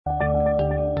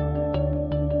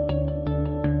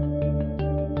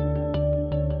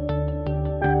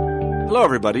Hello,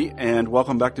 everybody, and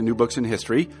welcome back to New Books in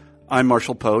History. I'm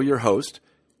Marshall Poe, your host.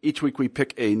 Each week we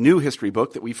pick a new history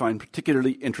book that we find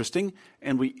particularly interesting,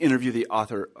 and we interview the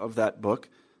author of that book.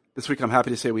 This week I'm happy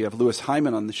to say we have Louis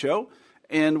Hyman on the show,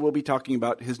 and we'll be talking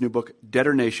about his new book,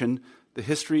 Debtor Nation, The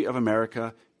History of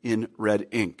America in Red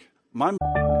Ink.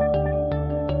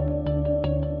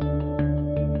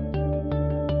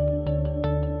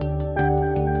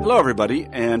 Hello, everybody,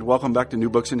 and welcome back to New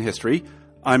Books in History.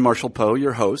 I'm Marshall Poe,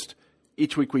 your host.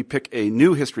 Each week we pick a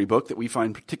new history book that we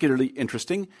find particularly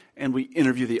interesting, and we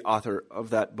interview the author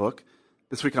of that book.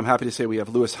 This week I'm happy to say we have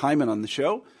Louis Hyman on the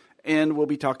show, and we'll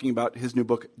be talking about his new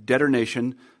book, Debtor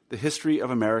Nation, The History of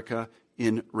America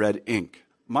in Red Ink.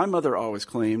 My mother always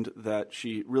claimed that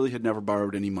she really had never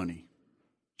borrowed any money.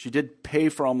 She did pay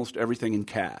for almost everything in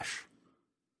cash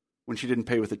when she didn't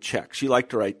pay with a check. She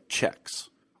liked to write checks.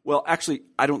 Well, actually,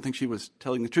 I don't think she was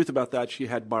telling the truth about that. She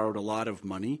had borrowed a lot of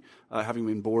money. Having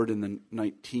been born in the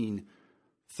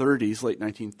 1930s, late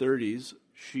 1930s,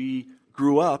 she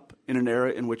grew up in an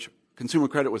era in which consumer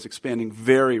credit was expanding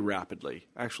very rapidly,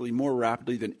 actually more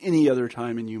rapidly than any other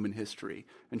time in human history.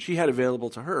 And she had available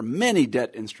to her many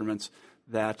debt instruments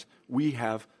that we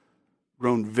have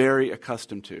grown very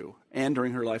accustomed to. And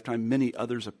during her lifetime, many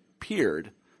others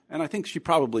appeared. And I think she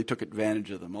probably took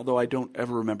advantage of them, although I don't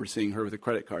ever remember seeing her with a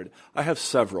credit card. I have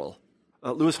several.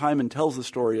 Louis Hyman tells the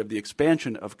story of the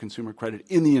expansion of consumer credit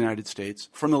in the United States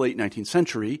from the late 19th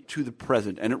century to the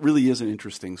present. And it really is an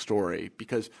interesting story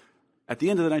because at the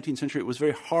end of the 19th century, it was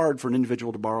very hard for an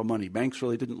individual to borrow money. Banks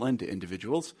really didn't lend to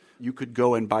individuals. You could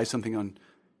go and buy something on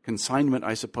consignment,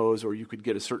 I suppose, or you could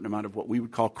get a certain amount of what we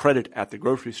would call credit at the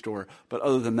grocery store. But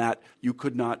other than that, you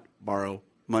could not borrow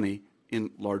money in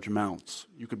large amounts.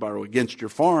 You could borrow against your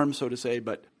farm, so to say,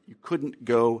 but you couldn't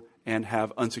go and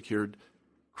have unsecured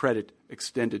credit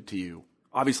extended to you.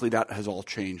 Obviously, that has all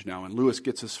changed now, and Louis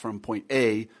gets us from point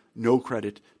A, no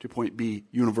credit, to point B,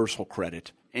 universal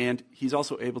credit. And he's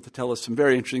also able to tell us some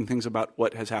very interesting things about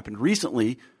what has happened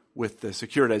recently with the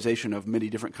securitization of many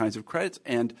different kinds of credits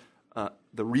and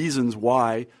the reasons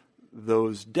why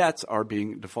those debts are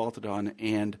being defaulted on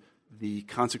and the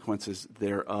consequences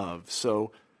thereof.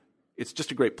 So it's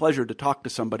just a great pleasure to talk to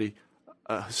somebody,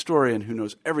 a historian who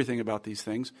knows everything about these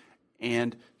things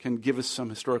and can give us some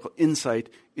historical insight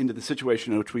into the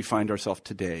situation in which we find ourselves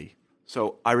today.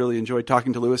 So I really enjoyed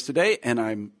talking to Louis today, and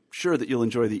I'm sure that you'll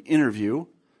enjoy the interview.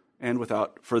 And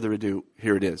without further ado,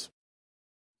 here it is.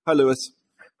 Hi, Louis.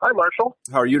 Hi, Marshall.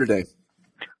 How are you today?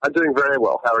 I'm doing very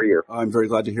well. How are you? I'm very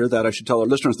glad to hear that. I should tell our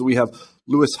listeners that we have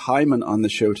Louis Hyman on the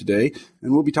show today,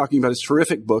 and we'll be talking about his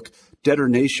terrific book, Debtor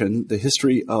Nation, The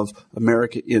History of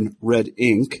America in Red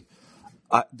Ink.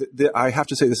 I have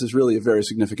to say this is really a very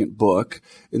significant book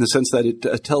in the sense that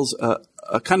it tells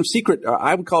a kind of secret,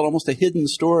 I would call it almost a hidden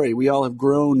story. We all have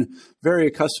grown very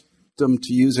accustomed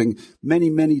to using many,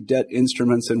 many debt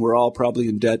instruments, and we're all probably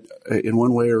in debt in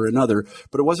one way or another.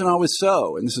 But it wasn't always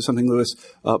so, and this is something Louis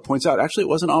points out. Actually, it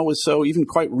wasn't always so, even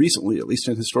quite recently, at least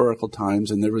in historical times,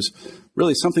 and there was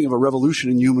really something of a revolution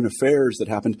in human affairs that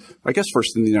happened, I guess,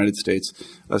 first in the United States,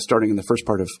 starting in the first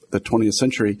part of the 20th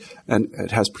century, and it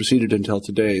has proceeded until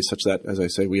today, such that, as I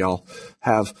say, we all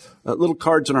have little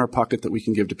cards in our pocket that we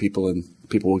can give to people, and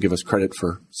people will give us credit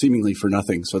for seemingly for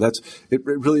nothing. So it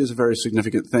really is a very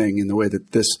significant thing in the way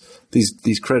that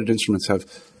these credit instruments have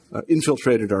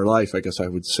infiltrated our life, I guess I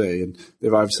would say. And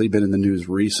they've obviously been in the news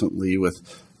recently with,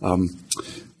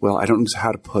 well, I don't know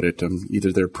how to put it.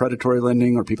 Either they're predatory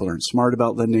lending or people aren't smart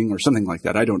about lending or something like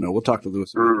that. I don't know. We'll talk to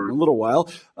Louis in a little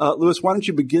while. Louis, why don't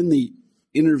you begin the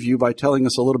interview by telling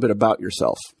us a little bit about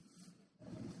yourself?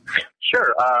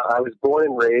 Sure. I was born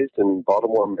and raised in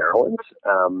Baltimore, Maryland,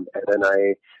 and then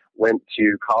I went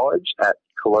to college at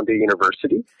Columbia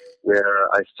University, where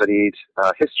I studied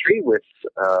history with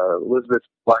Elizabeth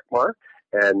Blackmar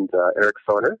and Eric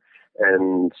Foner.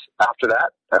 And after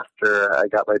I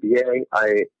got my BA,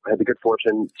 I had the good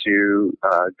fortune to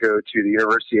go to the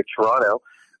University of Toronto,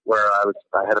 where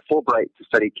I had a Fulbright to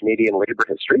study Canadian labor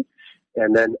history.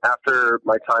 And then after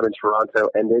my time in Toronto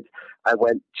ended, I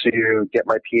went to get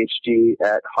my PhD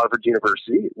at Harvard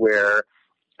University, where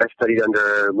I studied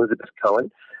under Elizabeth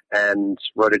Cohen and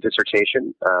wrote a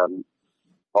dissertation,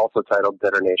 also titled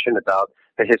Debtor Nation, about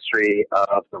the history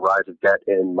of the rise of debt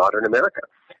in modern America.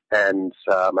 And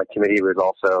my committee was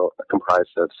also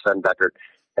comprised of Sven Beckert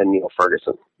and Neil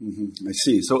Ferguson. Mm-hmm. I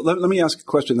see. So let me ask a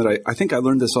question that I think I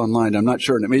learned this online. I'm not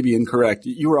sure, and it may be incorrect.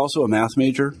 You were also a math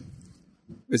major?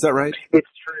 Is that right? It's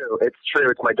true.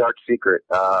 It's my dark secret.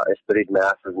 I studied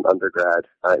math as an undergrad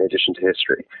in addition to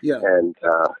history. Yeah. And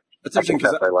That's interesting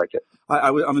because I like it.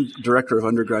 I'm a director of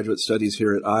undergraduate studies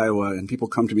here at Iowa, and people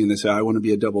come to me and they say, I want to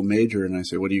be a double major. And I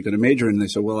say, what are you going to major in? And they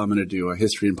say, well, I'm going to do a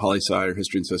history and poli-sci or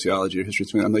history and sociology or history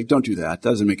and I'm like, don't do that. That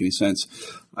doesn't make any sense.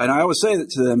 And I always say that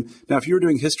to them. Now, if you were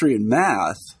doing history and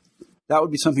math, that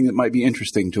would be something that might be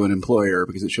interesting to an employer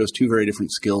because it shows two very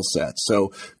different skill sets.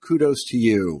 So kudos to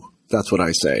you. That's what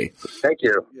I say. Thank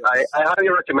you. Yes. I highly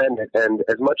recommend it. And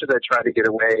as much as I try to get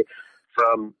away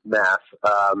from math,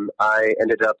 I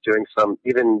ended up doing some,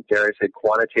 even dare I say,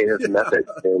 quantitative methods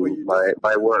in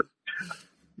my work.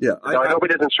 Yeah, I hope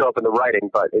it doesn't show up in the writing,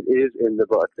 but it is in the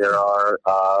book. There are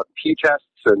p-tests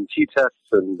and t-tests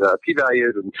and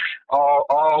p-values and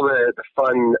all the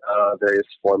fun various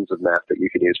forms of math that you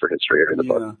can use for history are in the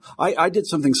book. I did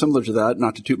something similar to that,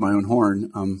 not to toot my own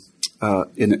horn,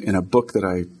 in a book that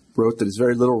I wrote that is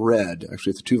very little read.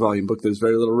 Actually, it's a 2-volume book that is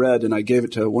very little read, and I gave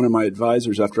it to one of my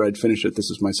advisors after I'd finished it.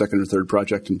 This is my second or third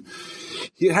project, and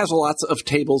it has lots of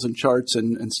tables and charts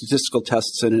and statistical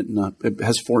tests in it, and it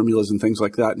has formulas and things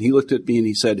like that. And he looked at me and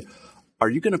he said, "Are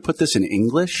you going to put this in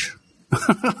English?"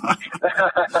 I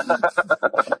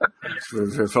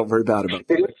felt very bad about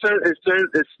that. It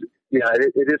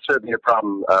is certainly a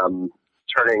problem.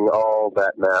 Turning all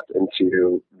that math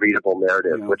into readable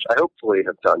narrative, which I hopefully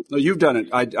have done. No, you've done it.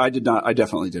 I did not. I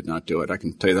definitely did not do it. I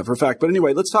can tell you that for a fact. But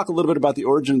anyway, let's talk a little bit about the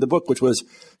origin of the book, which was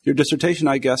your dissertation,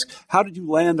 I guess. How did you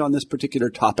land on this particular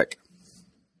topic?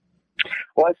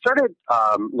 Well, I started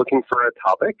looking for a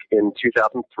topic in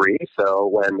 2003, so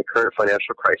when the current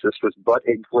financial crisis was but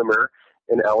a glimmer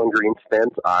in Alan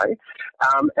Greenspan's eye.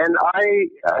 And I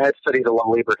had studied a lot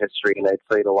of labor history, and I'd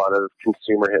studied a lot of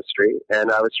consumer history,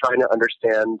 and I was trying to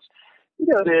understand,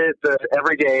 the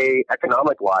everyday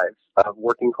economic lives of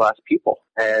working class people.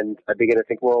 And I began to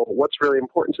think, well, what's really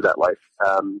important to that life?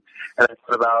 And I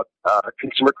thought about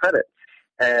consumer credit.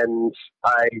 And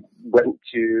I went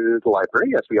to the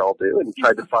library, as we all do, and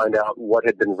tried to find out what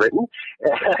had been written.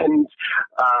 And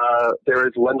there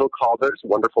was Wendell Calder's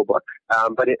wonderful book,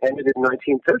 but it ended in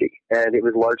 1930, and it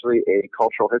was largely a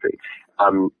cultural history.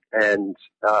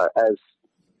 As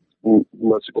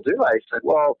most people do, I said,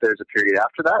 well, there's a period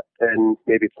after that, and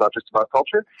maybe it's not just about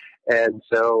culture. And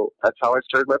so that's how I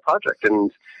started my project.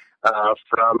 And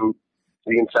from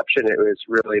the inception, it was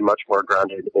really much more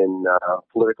grounded in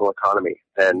political economy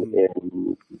than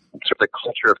in sort of the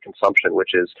culture of consumption,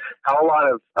 which is how a lot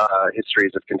of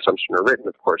histories of consumption are written,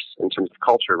 of course, in terms of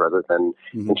culture rather than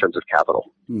in terms of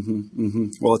capital.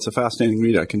 Well, it's a fascinating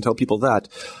read. I can tell people that.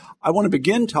 I want to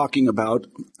begin talking about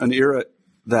an era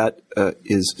that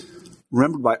is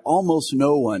remembered by almost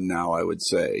no one now, I would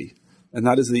say, and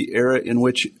that is the era in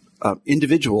which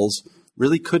individuals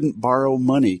really couldn't borrow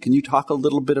money. Can you talk a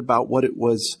little bit about what it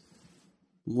was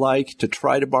like to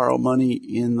try to borrow money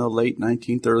in the late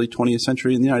 19th, early 20th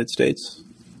century in the United States?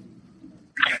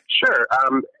 Sure.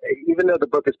 Even though the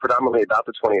book is predominantly about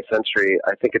the 20th century,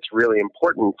 I think it's really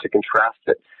important to contrast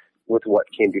it with what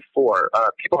came before.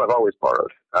 People have always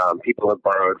borrowed. People have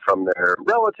borrowed from their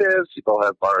relatives. People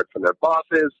have borrowed from their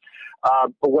bosses.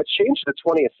 But what changed in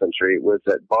the 20th century was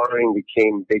that borrowing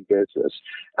became big business.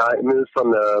 It moved from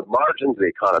the margins of the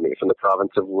economy, from the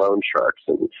province of loan sharks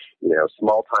and,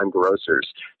 small-time grocers,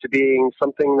 to being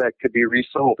something that could be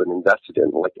resold and invested in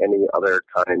like any other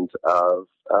kind of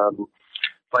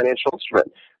financial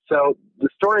instrument. So the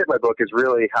story of my book is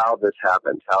really how this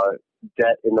happened, how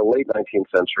debt in the late 19th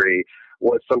century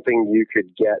was something you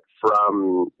could get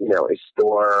from, a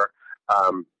store,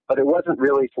 but it wasn't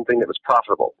really something that was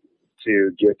profitable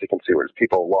to give to consumers.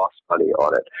 People lost money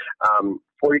on it.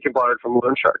 Or you can borrow it from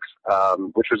loan sharks,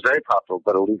 which was very profitable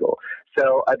but illegal.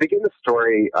 So I begin the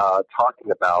story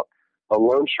talking about a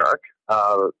loan shark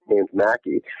named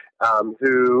Mackey,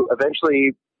 who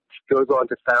eventually goes on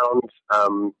to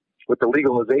found, with the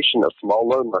legalization of small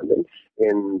loan lending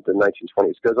in the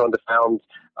 1920s, goes on to found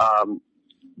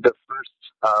the first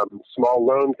small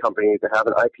loan company to have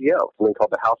an IPO, something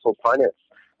called the Household Finance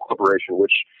Corporation,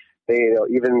 which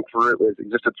even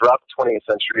existed throughout the 20th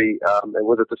century and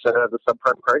was at the center of the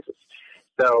subprime crisis.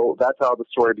 So that's how the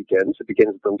story begins. It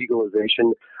begins with the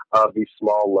legalization of these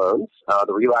small loans,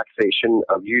 the relaxation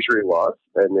of usury laws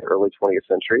in the early 20th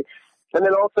century, and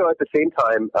then also at the same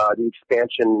time, the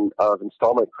expansion of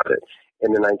installment credit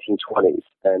in the 1920s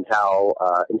and how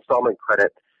installment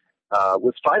credit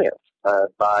was financed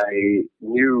by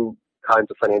new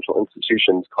kinds of financial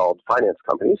institutions called finance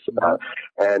companies,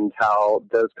 and how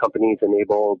those companies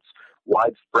enabled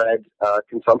widespread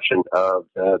consumption of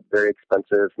very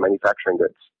expensive manufacturing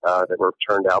goods that were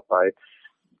turned out by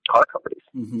car companies.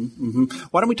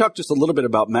 Why don't we talk just a little bit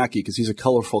about Mackey, because he's a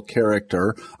colorful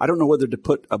character. I don't know whether to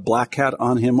put a black hat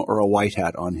on him or a white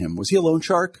hat on him. Was he a loan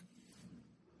shark?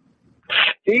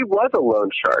 He was a loan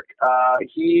shark.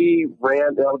 He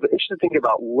ran. Now, the interesting thing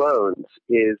about loans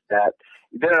is that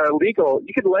they're illegal.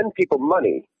 You could lend people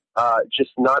money,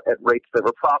 just not at rates that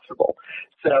were profitable.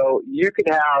 So you could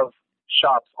have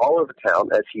shops all over town,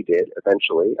 as he did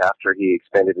eventually after he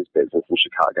expanded his business in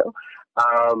Chicago.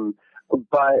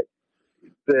 But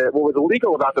what was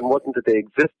illegal about them wasn't that they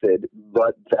existed,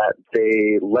 but that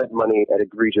they lent money at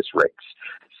egregious rates.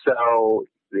 So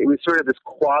it was sort of this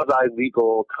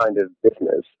quasi-legal kind of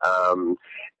business.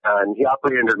 And he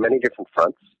operated under many different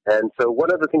fronts. And so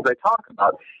one of the things I talk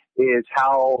about is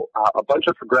how a bunch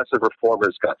of progressive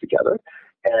reformers got together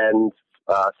and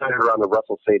centered around the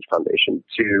Russell Sage Foundation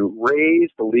to raise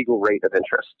the legal rate of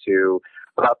interest to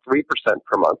about 3%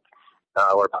 per month,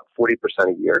 or about 40%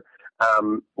 a year,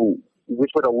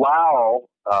 which would allow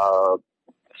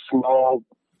small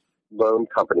loan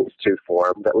companies to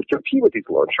form that would compete with these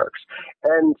loan sharks,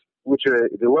 and which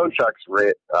the loan sharks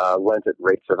lent at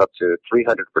rates of up to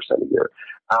 300% a year.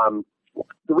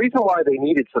 The reason why they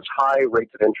needed such high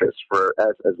rates of interest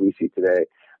as we see today,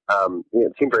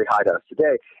 it seemed very high to us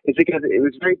today, is because it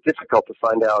was very difficult to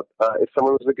find out if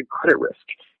someone was a good credit risk.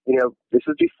 This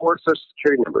is before Social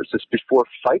Security numbers, this is before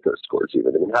FICO scores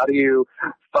even. I mean, how do you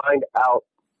find out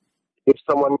if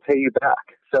someone will pay you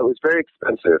back? So it was very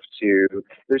expensive it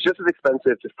was just as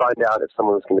expensive to find out if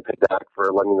someone was going to pay back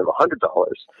for lending them $100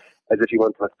 as if you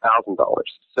lent them $1,000.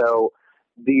 So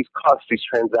these costs, these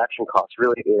transaction costs,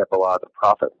 really ate up a lot of the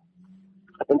profit.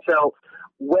 And so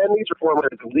when these reformers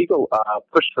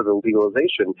pushed for the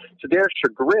legalization, to their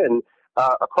chagrin,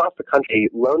 across the country,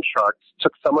 loan sharks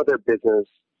took some of their business,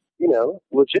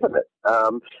 legitimate.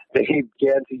 They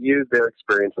began to use their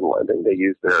experience in lending. They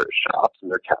used their shops and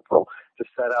their capital to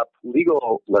set up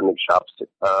legal lending shops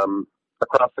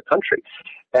across the country.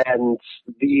 And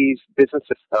these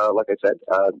businesses, like I said,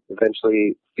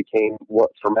 eventually became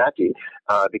what for Mackey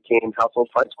became Household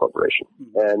Finance Corporation.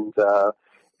 And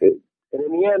in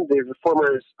the end, the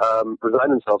reformers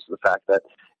resigned themselves to the fact that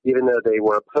even though they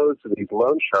were opposed to these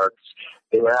loan sharks,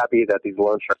 they were happy that these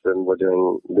loan sharks then were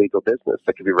doing legal business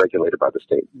that could be regulated by the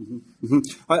state. Mm-hmm.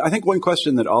 Mm-hmm. I think one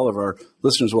question that all of our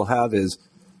listeners will have is,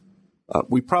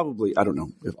 we probably, I don't know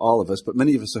if all of us, but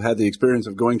many of us have had the experience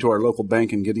of going to our local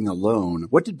bank and getting a loan.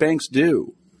 What did banks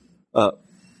do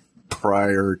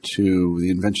prior to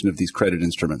the invention of these credit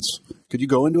instruments? Could you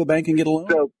go into a bank and get a loan?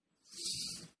 So,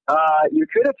 you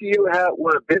could if you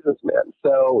were a businessman.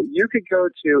 So you could go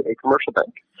to a commercial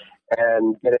bank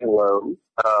and get a loan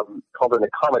called an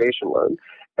accommodation loan.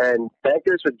 And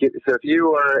bankers would so if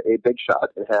you were a big shot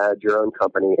and had your own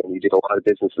company and you did a lot of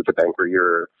business with the bank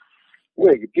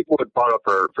where people would borrow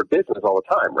for business all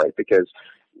the time, right? Because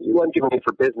you want to give money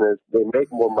for business, they make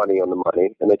more money on the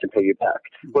money and they can pay you back.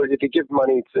 Whereas if you give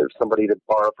money to somebody to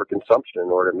borrow for consumption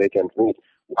or to make ends meet,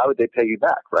 why would they pay you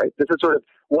back, right? This is sort of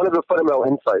one of the fundamental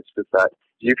insights is that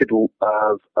you could,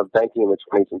 of banking in the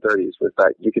 20s and 30s, was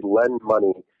that you could lend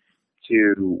money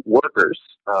to workers,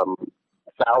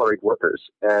 salaried workers,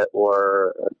 and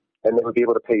they would be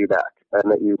able to pay you back,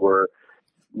 and that you were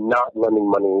not lending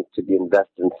money to be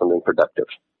invested in something productive,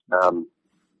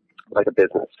 like a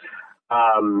business.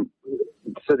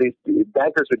 So the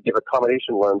bankers would give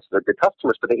accommodation loans to their good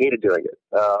customers, but they hated doing it.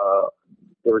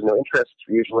 There was no interest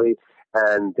usually,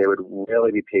 and they would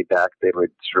rarely be paid back. They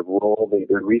would sort of they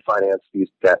would refinance these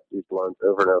loans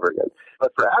over and over again.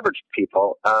 But for average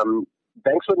people,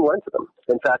 banks wouldn't lend to them.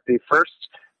 In fact, the first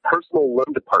personal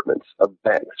loan departments of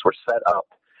banks were set up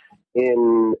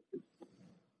in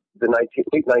the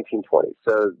late 1920s,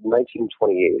 so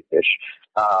 1928-ish.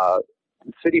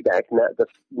 Citibank, the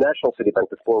National Citibank,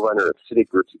 the forerunner of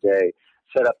Citigroup today,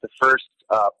 set up the first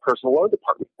personal loan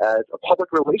department as a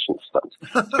public relations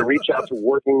stunt to reach out to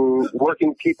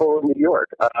working people in New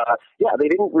York. They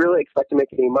didn't really expect to make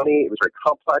any money. It was very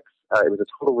complex. It was a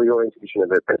total reorientation of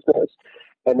their business.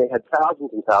 And they had thousands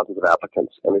and thousands of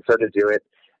applicants, and they started to do it.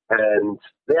 And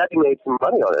they actually made some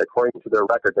money on it, according to their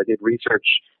records. I did research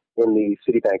in the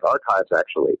Citibank archives,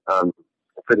 actually,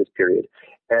 for this period.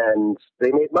 And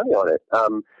they made money on it.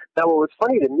 Now, what was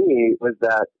funny to me was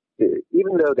that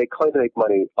even though they claimed to make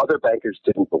money, other bankers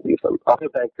didn't believe them. Other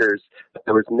bankers,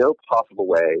 there was no possible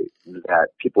way that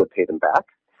people would pay them back.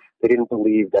 They didn't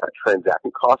believe that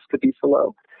transaction costs could be so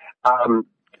low.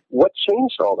 What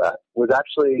changed all that was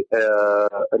actually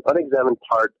an unexamined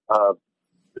part of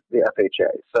the FHA.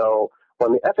 So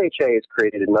when the FHA is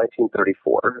created in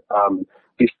 1934,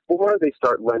 before they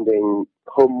start lending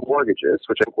home mortgages,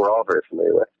 which I think we're all very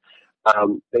familiar with,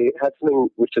 they had something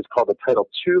which is called the Title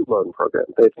II loan program.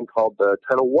 They had something called the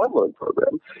Title I loan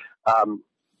program,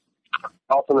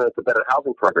 also known as the Better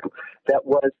Housing Program, that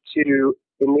was to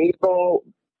enable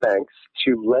banks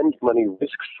to lend money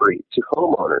risk-free to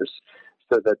homeowners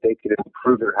so that they could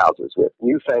improve their houses with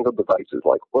newfangled devices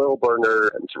like oil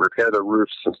burner and to repair their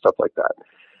roofs and stuff like that.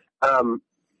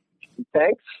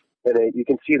 Banks, and you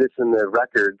can see this in the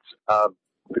records of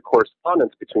the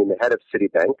correspondence between the head of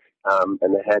Citibank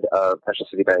and the head of National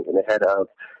Citibank and the head of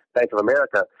Bank of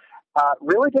America,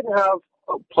 really didn't have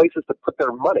places to put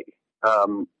their money.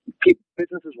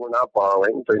 Businesses were not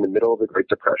borrowing during the middle of the Great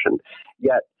Depression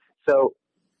yet, so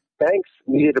banks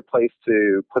needed a place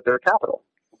to put their capital.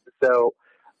 So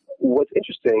what's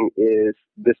interesting is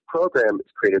this program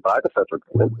is created by the federal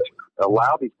government to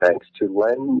allow these banks to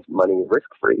lend money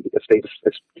risk-free. If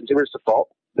consumers default,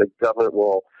 the government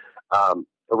will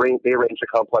arrange a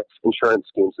complex insurance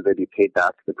scheme so they'd be paid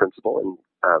back the principal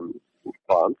and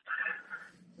bonds.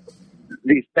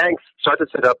 These banks start to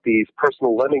set up these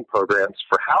personal lending programs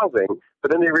for housing, but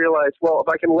then they realize, well,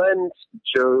 if I can lend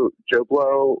Joe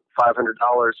Blow $500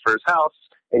 for his house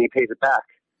and he pays it back,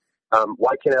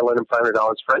 why can't I lend him $500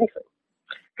 for anything?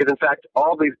 Because, in fact,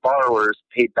 all these borrowers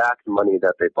paid back the money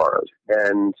that they borrowed.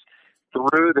 And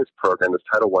through this program, this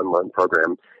Title I loan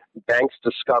program, banks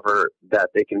discover that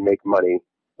they can make money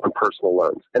on personal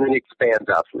loans. And then it expands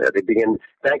out from there.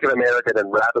 Bank of America then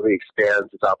rapidly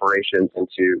expands its operations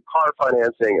into car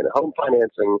financing and home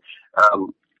financing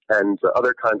and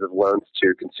other kinds of loans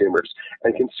to consumers.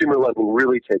 And consumer lending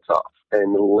really takes off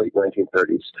in the late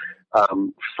 1930s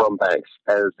from banks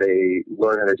as they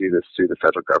learn how to do this through the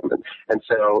federal government. And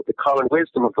so the common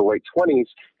wisdom of the late 20s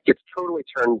gets totally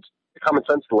turned, the common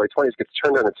sense of the late 20s gets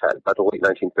turned on its head by the late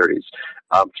 1930s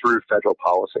through federal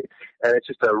policy. And it's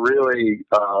just a really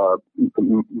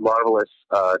marvelous,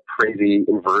 crazy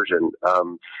inversion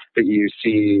that you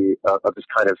see of this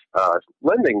kind of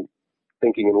lending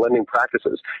thinking and lending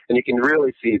practices. And you can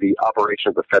really see the operation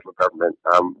of the federal government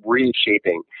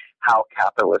reshaping how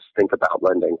capitalists think about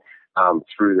lending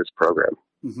through this program.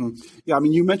 Mm-hmm. Yeah, I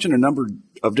mean, you mentioned a number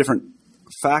of different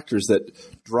factors that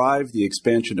drive the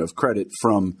expansion of credit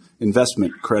from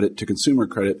investment credit to consumer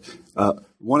credit.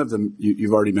 One of them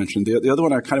you've already mentioned. The other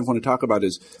one I kind of want to talk about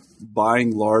is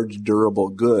buying large, durable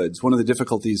goods. One of the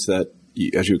difficulties that,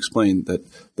 as you explained, that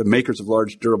the makers of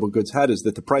large, durable goods had is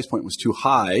that the price point was too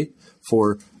high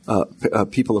for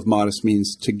people of modest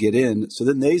means to get in. So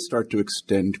then they start to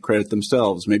extend credit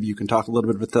themselves. Maybe you can talk a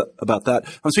little bit about that.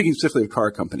 I'm speaking specifically of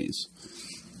car companies.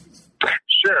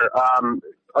 Sure.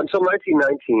 Until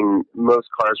 1919, most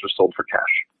cars were sold for cash,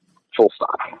 full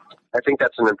stop. I think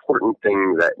that's an important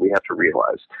thing that we have to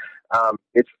realize.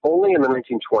 It's only in the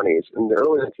 1920s, in the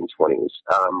early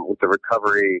 1920s, with the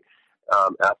recovery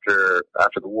after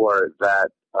the war, that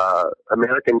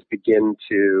Americans begin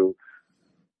to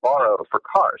borrow for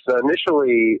cars. So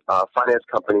initially, finance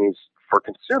companies for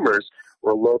consumers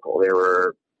were local. They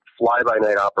were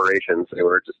fly-by-night operations. They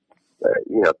were just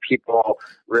people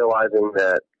realizing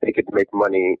that they could make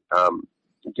money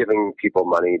giving people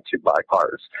money to buy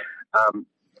cars.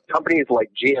 Companies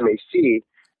like GMAC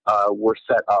were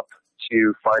set up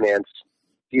to finance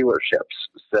dealerships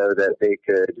so that they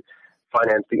could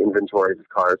finance the inventories of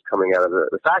cars coming out of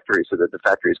the factory so that the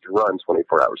factories could run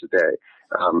 24 hours a day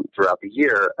throughout the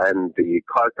year, and the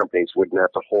car companies wouldn't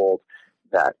have to hold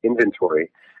that inventory.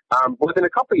 Within a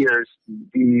couple of years,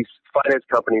 these finance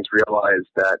companies realized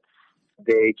that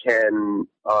they can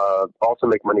also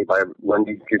make money by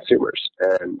lending to consumers.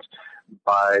 And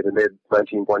by the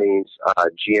mid-1920s,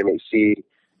 GMAC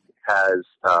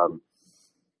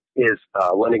is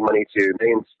lending money to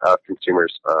millions of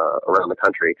consumers around the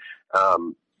country,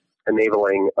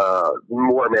 enabling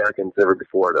more Americans than ever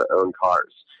before to own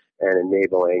cars and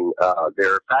enabling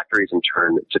their factories in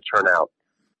turn to turn out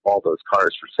all those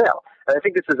cars for sale. And I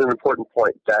think this is an important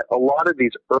point, that a lot of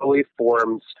these early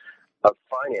forms of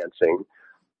financing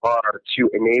are to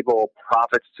enable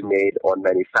profits to be made on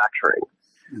manufacturing.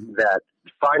 Mm-hmm. That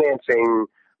financing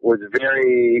was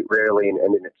very rarely an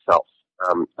end in itself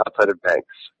outside of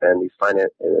banks and these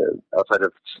outside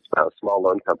of small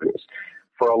loan companies.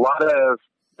 For a lot of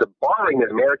the borrowing that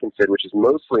Americans did, which is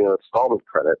mostly on installment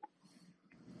credit,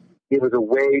 it was a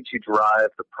way to drive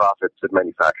the profits of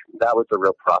manufacturing. That was the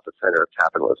real profit center of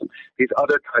capitalism. These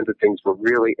other kinds of things were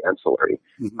really ancillary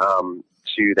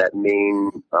to that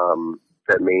main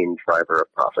driver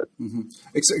of profit. Mm-hmm.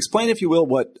 Explain, if you will,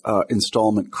 what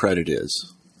installment credit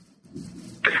is.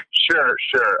 Sure.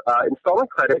 Installment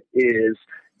credit is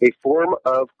a form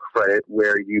of credit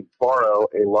where you borrow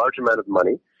a large amount of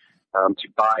money to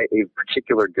buy a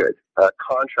particular good. A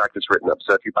contract is written up.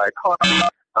 So if you buy a car,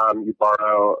 you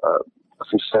borrow a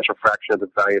substantial fraction of the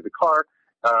value of the car,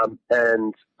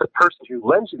 and the person who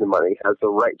lends you the money has the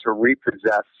right to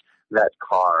repossess that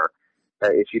car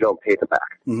if you don't pay them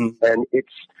back. Mm-hmm. And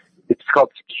it's called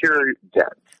secured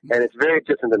debt. And it's very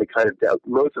different than the kind of debt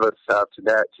most of us have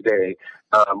today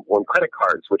on credit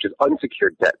cards, which is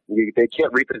unsecured debt. They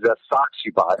can't repossess socks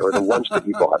you buy or the lunch that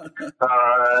you bought.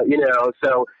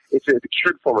 So it's a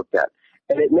secured form of debt.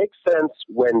 And it makes sense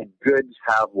when goods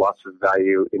have lots of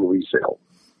value in resale.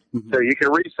 Mm-hmm. So you can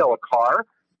resell a car.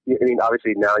 I mean,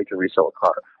 obviously now you can resell a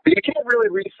car. But you can't really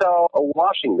resell a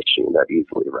washing machine that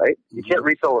easily, right? Mm-hmm. You can't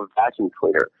resell a vacuum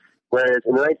cleaner. Whereas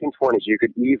in the 1920s, you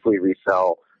could easily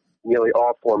resell nearly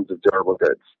all forms of durable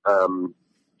goods,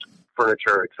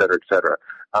 furniture, et cetera, et cetera.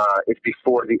 It's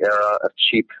before the era of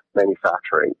cheap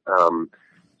manufacturing.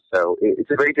 So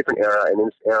it's a very different era, and in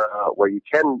this era where you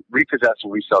can repossess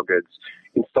and resell goods,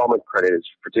 installment credit is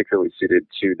particularly suited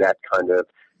to that kind of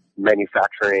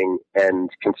manufacturing and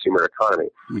consumer economy.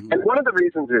 Mm-hmm. And one of the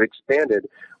reasons it expanded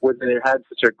was that it had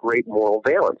such a great moral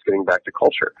valence, getting back to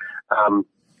culture.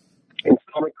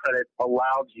 Installment credit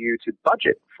allowed you to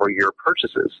budget for your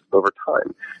purchases over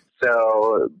time.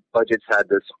 So budgets had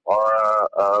this aura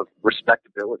of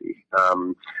respectability,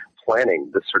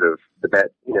 planning,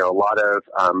 a lot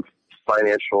of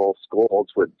financial schools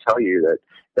would tell you that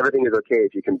everything is okay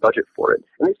if you can budget for it.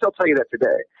 And they still tell you that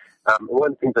today.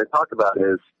 One of the things I talk about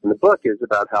in the book is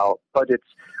about how budgets,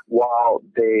 while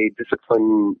they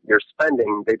discipline your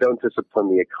spending, they don't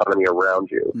discipline the economy around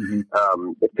you.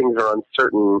 Mm-hmm. If things are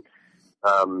uncertain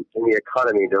in the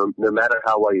economy, no matter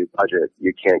how well you budget,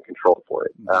 you can't control for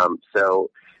it. So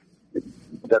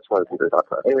that's one of the things I talk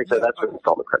about. Anyway, so that's what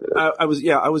installment credit is.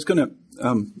 I was going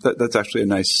to, that's actually a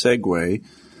nice segue.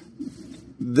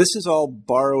 This is all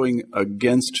borrowing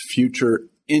against future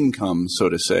income, so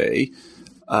to say.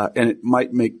 And it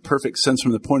might make perfect sense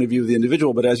from the point of view of the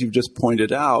individual, but as you've just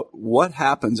pointed out, what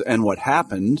happens and what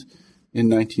happened in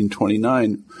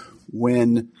 1929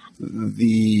 when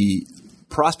the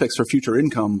prospects for future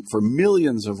income for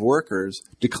millions of workers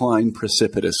decline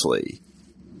precipitously?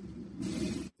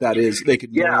 That is, they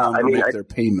could no longer make their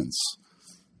payments.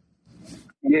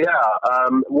 Yeah.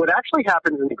 What actually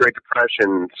happens in the Great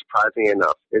Depression, surprisingly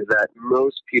enough, is that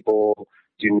most people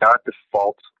do not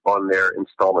default on their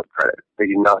installment credit. They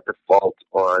do not default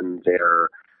on their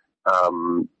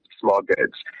small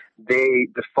goods. They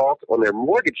default on their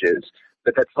mortgages,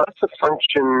 but that's less a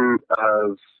function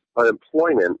of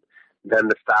unemployment than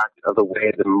the fact of the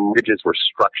way the mortgages were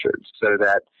structured. So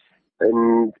that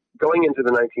in going into the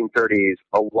 1930s,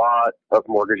 a lot of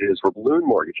mortgages were balloon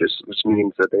mortgages, which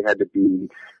means that they had to be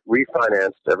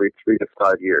refinanced every 3 to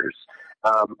 5 years.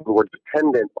 Who were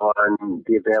dependent on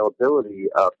the availability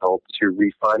of help to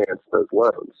refinance those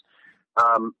loans.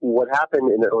 What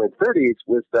happened in the early 30s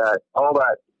was that all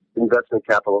that investment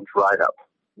capital dried up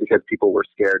because people were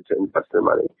scared to invest their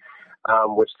money,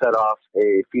 which set off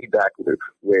a feedback loop,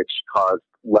 which caused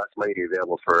less money to be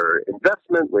available for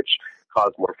investment, which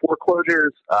caused more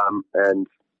foreclosures, and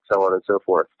so on and so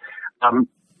forth.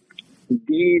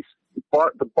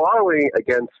 The borrowing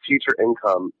against future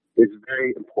income is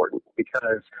very important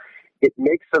because it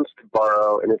makes sense to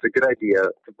borrow, and it's a good idea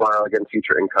to borrow against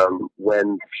future income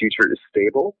when the future is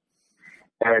stable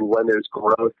and when there's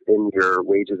growth in your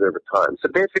wages over time. So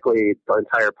basically, the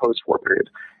entire post-war period,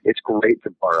 it's great to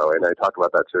borrow, and I talk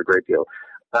about that to a great deal.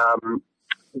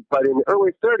 But in the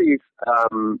early 30s,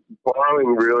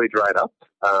 borrowing really dried up,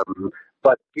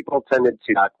 but people tended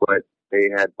to back what they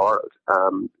had borrowed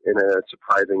in a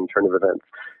surprising turn of events.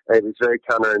 It was very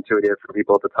counterintuitive for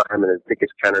people at the time, and I think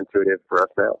it's counterintuitive for us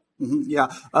now. Mm-hmm. Yeah.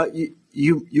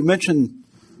 You mentioned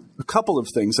a couple of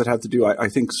things that have to do, I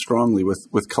think, strongly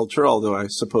with culture, although I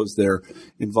suppose they're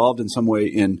involved in some way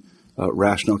in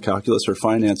rational calculus or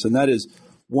finance, and that is,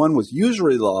 one was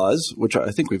usury laws, which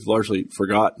I think we've largely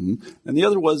forgotten, and the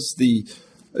other was the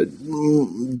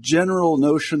general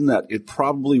notion that it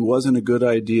probably wasn't a good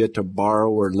idea to borrow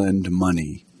or lend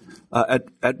money.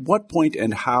 At what point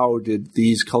and how did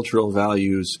these cultural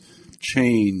values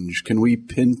change? Can we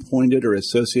pinpoint it or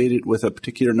associate it with a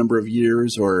particular number of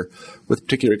years or with a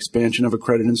particular expansion of a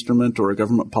credit instrument or a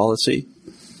government policy?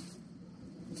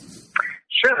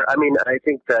 Sure. I mean, I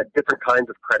think that different kinds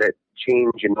of credit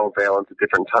change in no valence at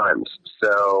different times.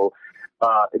 So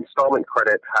installment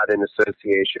credit had an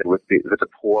association with the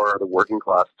poor, the working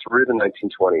class through the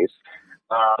 1920s.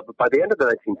 But by the end of the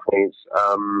 1920s,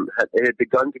 it had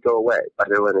begun to go away by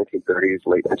the early 1930s,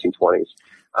 late 1920s,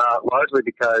 largely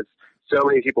because so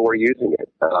many people were using it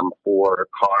for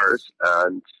cars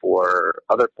and for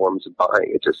other forms of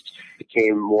buying. It just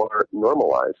became more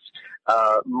normalized.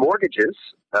 Mortgages,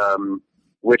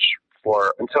 which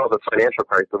until the financial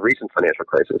crisis, the recent financial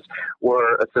crisis,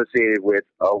 were associated with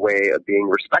a way of being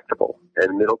respectable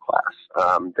and middle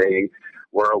class. They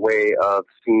were a way of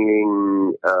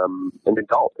seeing an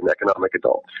adult, an economic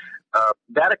adult.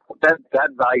 That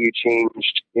value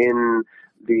changed in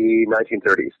the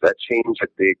 1930s. That changed at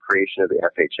the creation of the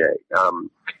FHA.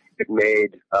 It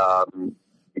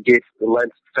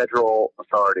lent federal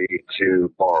authority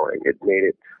to borrowing. It made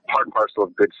it part and parcel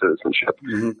of good citizenship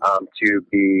to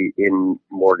be in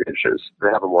mortgages, to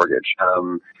have a mortgage.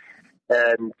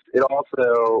 And it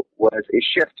also was a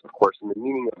shift, of course, in the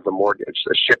meaning of the mortgage,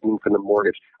 a shifting from the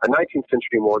mortgage. A 19th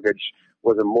century mortgage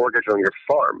was a mortgage on your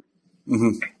farm.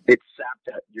 It sapped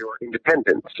at your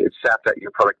independence. It sapped at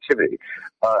your productivity.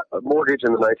 A mortgage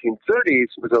in the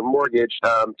 1930s was a mortgage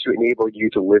to enable you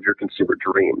to live your consumer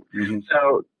dream.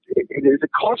 So it is a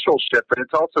cultural shift, but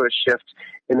it's also a shift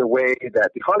in the way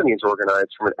that the economy is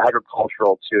organized from an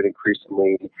agricultural to an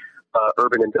increasingly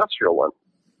urban industrial one.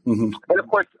 And of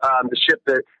course,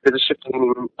 there's a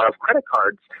shifting of credit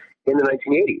cards in the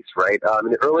 1980s, right?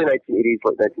 In the early 1980s,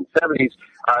 late 1970s,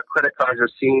 credit cards are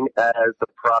seen as the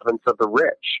province of the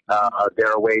rich.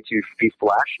 They're a way to be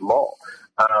flash and mall.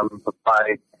 But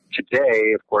by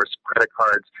today, of course, credit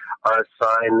cards are a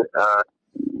sign.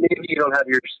 Maybe you don't have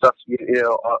your stuff,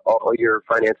 all your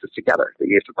finances together that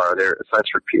you have to borrow. They're a sign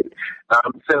for repute.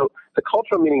 So the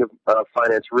cultural meaning of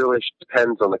finance really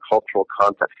depends on the cultural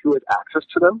context, who has access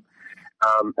to them,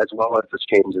 as well as the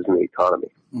changes in the economy.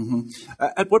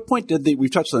 At what point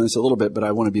we've touched on this a little bit, but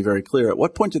I want to be very clear. At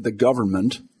what point did the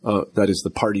government, that is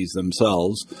the parties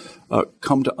themselves,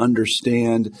 come to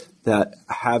understand that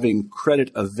having credit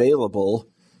available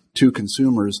to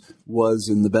consumers was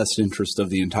in the best interest of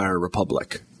the entire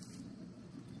republic?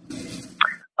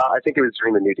 I think it was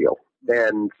during the New Deal.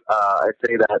 And I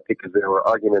say that because there were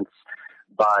arguments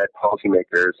by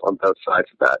policymakers on both sides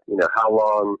of that. How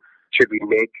long should we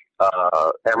make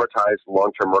amortized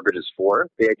long-term mortgages for?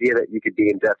 The idea that you could be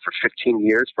in debt for 15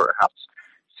 years for a house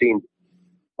seemed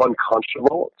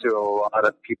unconscionable to a lot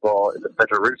of people in the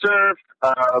Federal Reserve,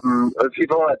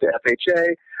 people at the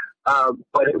FHA.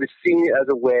 But it was seen as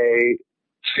a way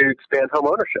to expand home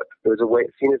ownership. It was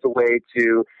seen as a way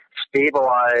to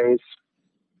stabilize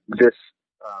this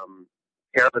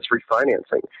careless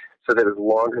refinancing so that it was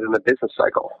longer than the business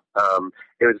cycle.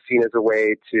 It was seen as a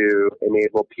way to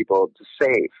enable people to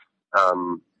save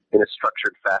in a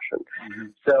structured fashion.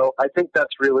 So I think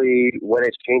that's really when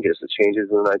it changes. It changes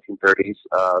in the 1930s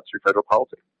through federal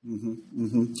policy.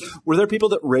 Were there people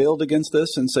that railed against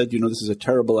this and said, this is a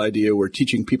terrible idea. We're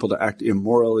teaching people to act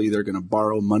immorally. They're going to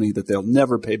borrow money that they'll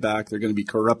never pay back. They're going to be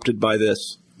corrupted by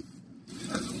this.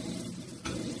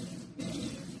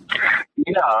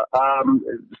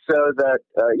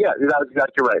 That was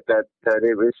exactly right. That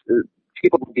it was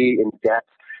people would be in debt.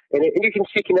 And you can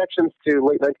see connections to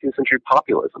late 19th century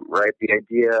populism, right? The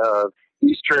idea of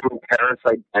Eastern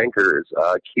parasite bankers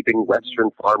keeping Western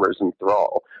farmers in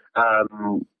thrall. There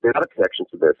are other connections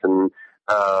to this. And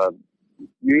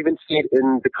you even see it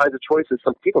in the kinds of choices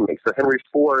some people make. So Henry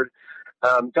Ford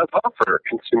does offer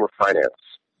consumer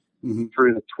finance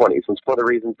through the 20s. And it's one of the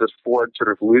reasons that Ford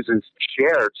sort of loses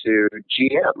share to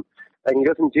GM. And he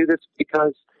doesn't do this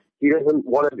because he doesn't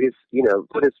want to,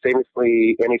 Ford is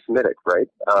famously anti-Semitic, right?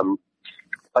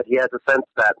 But he has a sense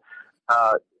that,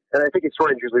 and I think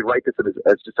historians usually write this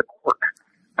as just a quirk,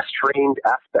 a strained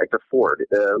aspect of Ford,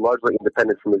 largely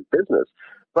independent from his business.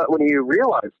 But when you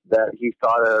realize that he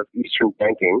thought of Eastern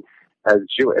banking as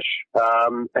Jewish,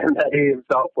 and that he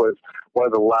himself was one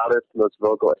of the loudest, most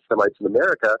vocal Semites in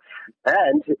America,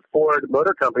 and Ford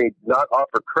Motor Company did not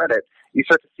offer credit, you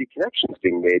start to see connections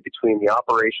being made between the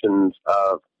operations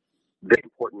of very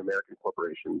important American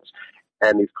corporations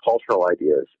and these cultural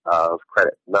ideas of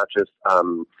credit, not just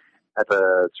at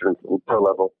the sort of pro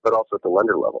level, but also at the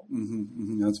lender level.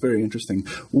 That's very interesting.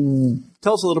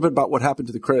 Tell us a little bit about what happened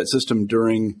to the credit system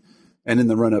during and in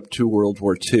the run-up to World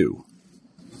War II.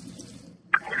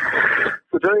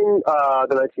 So during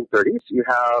the 1930s, you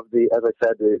have as I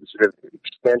said, the sort of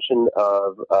expansion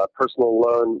of personal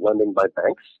loan lending by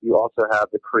banks. You also have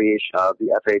the creation of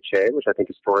the FHA, which I think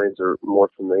historians are more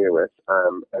familiar with.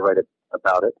 I write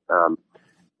about it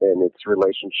in its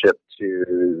relationship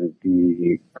to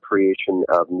the creation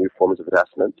of new forms of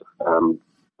investment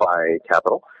by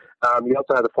capital. You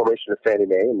also have the formation of Fannie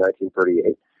Mae in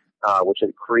 1938, which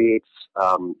creates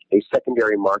a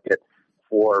secondary market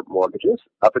for mortgages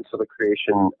up until the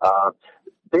creation.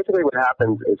 Basically what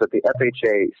happens is that the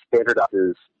FHA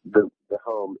standardizes the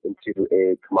home into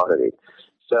a commodity.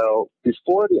 So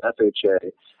before the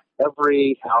FHA,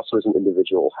 every house was an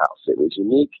individual house. It was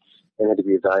unique and had to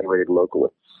be evaluated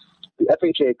locally. The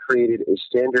FHA created a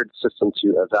standard system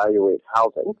to evaluate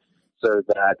housing so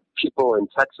that people in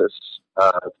Texas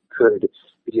could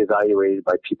be evaluated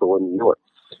by people in New York.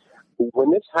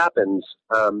 When this happens,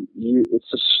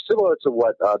 it's similar to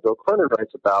what Bill Cronin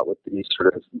writes about with the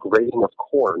sort of grading of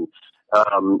corn.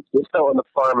 This fell on the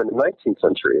farm in the 19th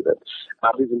century that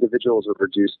these individuals are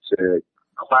reduced to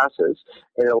classes,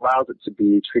 and it allows it to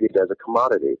be treated as a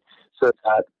commodity, so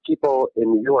that people in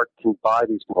New York can buy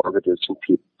these mortgages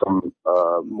from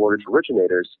mortgage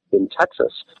originators in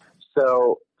Texas.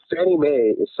 So Fannie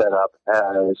Mae is set up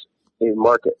as a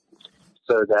market,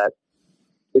 so that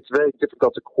it's very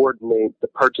difficult to coordinate the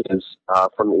purchases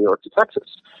from New York to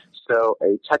Texas. So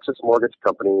a Texas mortgage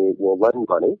company will lend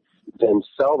money, then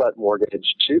sell that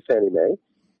mortgage to Fannie Mae,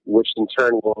 which in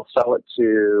turn will sell it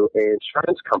to an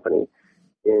insurance company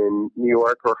in New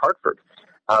York or Hartford.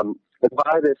 And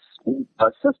by this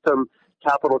system,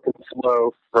 capital can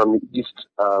flow from the east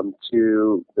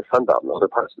to the Sun Belt and other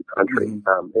parts of the country.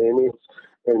 And it means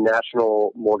a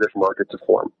national mortgage market to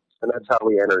form. And that's how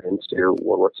we entered into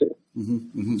World War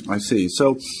II. I see.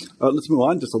 So let's move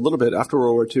on just a little bit after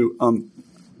World War II.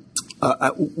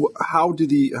 How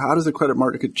does the credit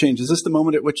market change? Is this the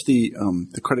moment at which the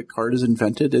credit card is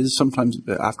invented? Is sometime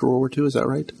after World War II? Is that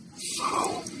right?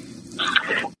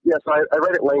 Yes, I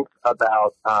read at length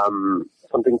about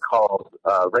something called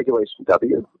Regulation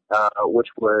W, which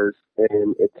was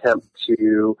an attempt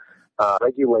to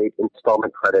regulate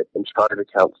installment credit and chartered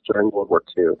accounts during World War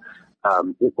II.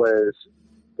 It was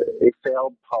a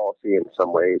failed policy in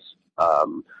some ways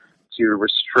to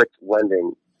restrict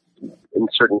lending in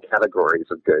certain categories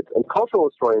of goods. And cultural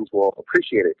historians will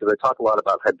appreciate it because I talk a lot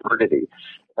about hybridity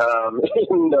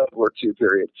in the World War II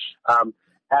period.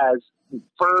 As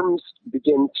firms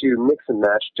begin to mix and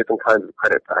match different kinds of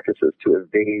credit practices to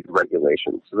evade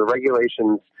regulations. So the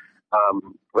regulations,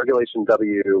 Regulation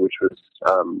W, which was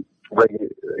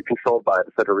controlled by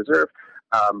the Federal Reserve,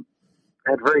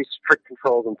 had very strict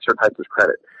controls on certain types of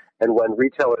credit. And when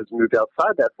retailers moved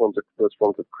outside those forms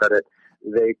of credit,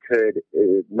 they could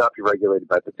not be regulated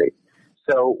by the state.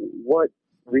 So what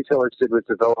retailers did was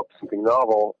develop something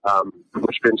novel,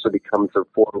 which eventually becomes a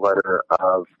forerunner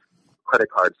of credit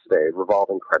cards today,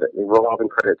 revolving credit. And revolving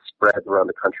credit spread around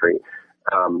the country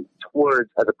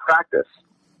as a practice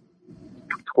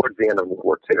towards the end of World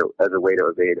War II as a way to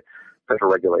evade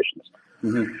federal regulations.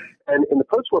 And in the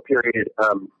post-war period,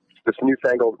 this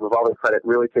newfangled revolving credit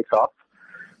really takes off.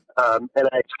 And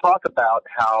I talk about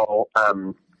how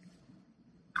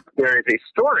there is a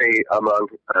story among,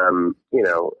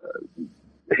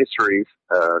 histories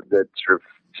that sort of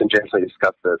tangentially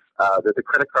discuss this, that the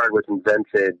credit card was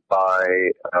invented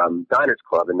by Diners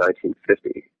Club in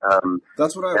 1950.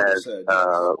 That's what I always said.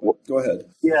 Go ahead.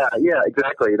 Yeah,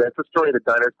 exactly. That's the story that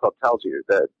Diners Club tells you,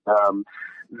 that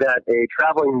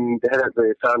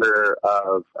the founder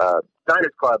of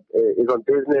Diners Club is on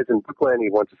business in Brooklyn. He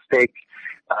wants a steak.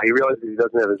 He realizes he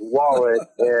doesn't have his wallet,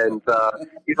 and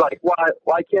he's like,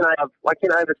 "Why can't I have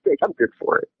a steak? I'm good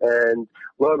for it." And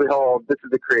lo and behold, this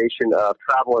is the creation of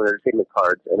travel and entertainment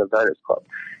cards and of Diners Club.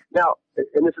 Now,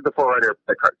 and this is the forerunner of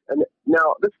the cards. And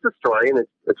now, this is the story, and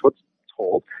it's what's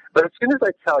told. But as soon as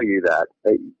I tell you that,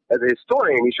 as a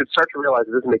historian, you should start to realize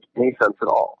it doesn't make any sense at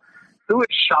all. Who is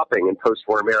shopping in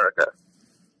post-war America?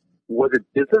 Was it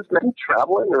businessmen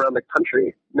traveling around the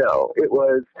country? No, it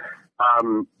was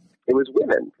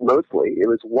women mostly. It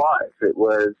was wives. It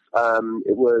was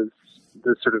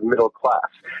the sort of middle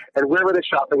class. And where were they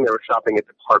shopping? They were shopping at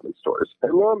department stores.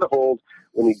 And lo and behold,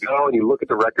 when you go and you look at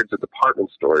the records of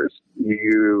department stores,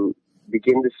 you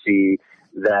begin to see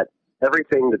that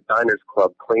everything that Diners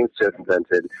Club claims to have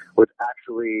invented was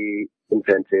actually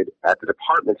invented at the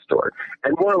department store.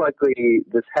 And more likely,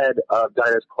 this head of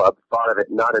Diners Club thought of it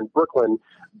not in Brooklyn,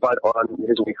 but on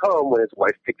his way home when his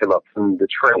wife picked him up from the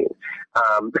train.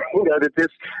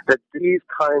 That these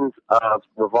kinds of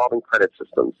revolving credit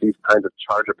systems, these kinds of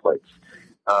charger plates,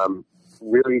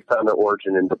 really found their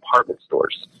origin in department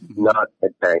stores, not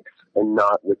at banks and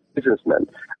not with businessmen.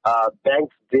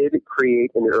 Banks did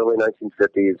create in the early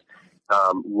 1950s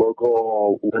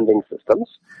local lending systems,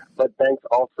 but banks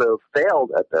also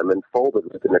failed at them and folded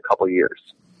within a couple of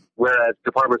years, whereas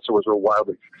department stores were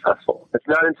wildly successful. It's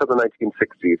not until the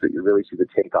 1960s that you really see the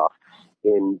takeoff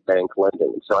in bank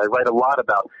lending. So I write a lot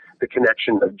about the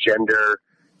connection of gender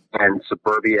and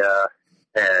suburbia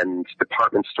and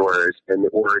department stores and the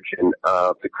origin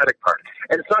of the credit card.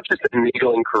 And it's not just a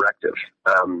needling corrective.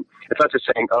 It's not just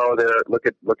saying, look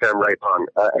at I'm right on.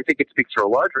 I think it speaks to a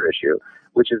larger issue,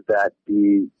 which is that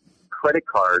the credit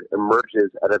card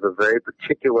emerges out of a very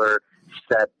particular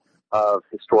set of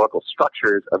historical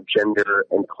structures of gender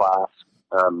and class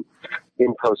in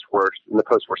the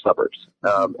post-war suburbs.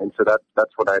 And so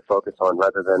that's what I focus on,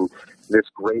 rather than this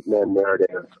great man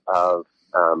narrative of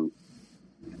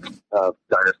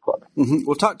Diners Club. Mm-hmm.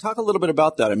 Well, talk a little bit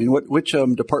about that. I mean, which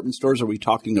department stores are we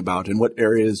talking about, and what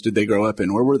areas did they grow up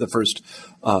in? Where were the first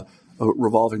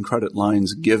revolving credit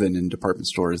lines given in department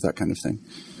stores, that kind of thing?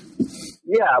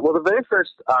 Yeah, well, the very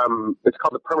first, it's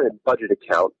called the permanent budget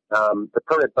account. The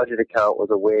permanent budget account was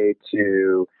a way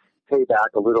to pay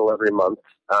back a little every month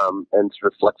and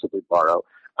sort of flexibly borrow.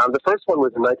 The first one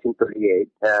was in 1938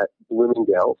 at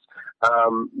Bloomingdale's,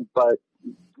 but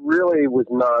really was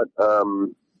not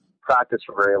practiced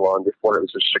for very long before it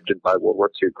was restricted by World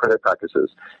War II credit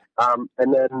practices.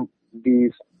 And then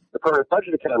the permanent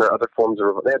budget account or other forms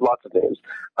of, they had lots of names,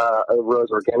 arose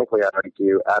organically, I'd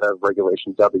argue, out of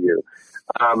Regulation W.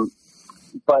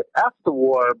 But after the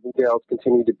war, Bloomingdale's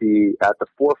continued to be at the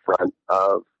forefront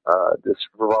of this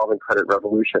revolving credit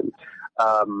revolution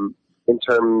in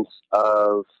terms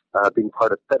of being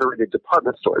part of Federated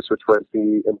Department Stores, which was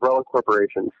the umbrella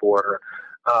corporation for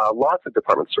lots of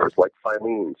department stores like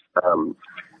Filene's,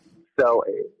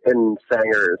 and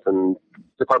Sanger's and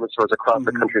department stores across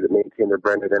the country that maintain their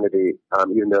brand identity,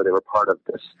 even though they were part of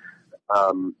this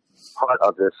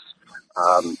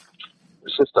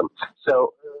system.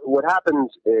 So what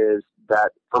happens is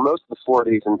that for most of the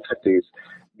 40s and 50s,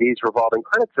 these revolving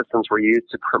credit systems were used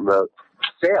to promote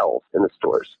sales in the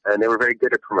stores, and they were very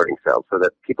good at promoting sales so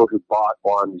that people who bought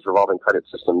on these revolving credit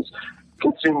systems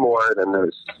consume more than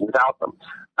those without them.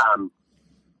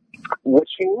 What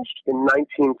changed in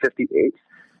 1958,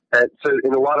 and so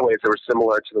in a lot of ways they were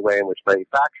similar to the way in which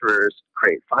manufacturers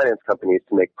create finance companies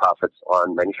to make profits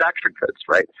on manufactured goods,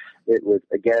 right? It was,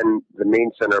 again, the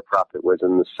main center of profit was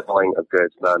in the selling of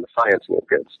goods, not in the financing of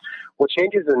goods. What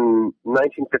changes in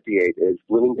 1958 is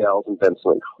Bloomingdale's invents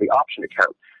something called the option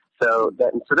account. So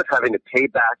that instead of having to pay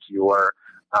back your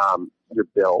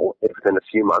bill within a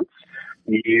few months,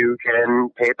 you can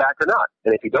pay it back or not.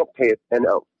 And if you don't pay it,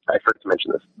 I forgot to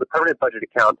mention this, the permanent budget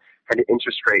account had an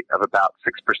interest rate of about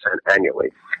 6% annually.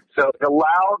 So it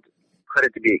allowed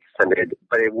credit to be extended,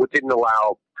 but it didn't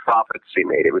allow profits to be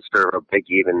made. It was sort of a big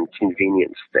even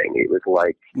convenience thing. It was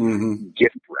like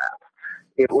gift wrap.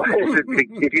 It was,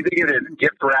 if you think of it as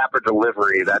gift wrap or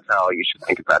delivery, that's how you should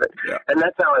think about it. Yeah. And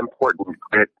that's how important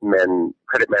credit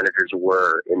managers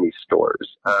were in these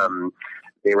stores.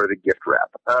 They were the gift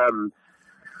wrap.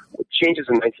 What changes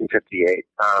in 1958,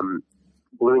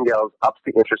 Bloomingdale's ups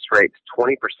the interest rate to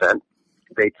 20%.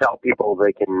 They tell people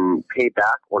they can pay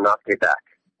back or not pay back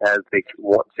as they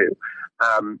want to.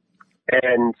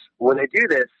 And when they do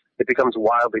this, it becomes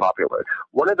wildly popular.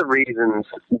 One of the reasons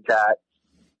that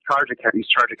these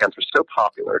charge accounts were so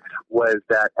popular was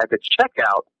that at the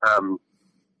checkout,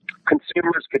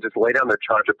 consumers could just lay down their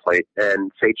charger plate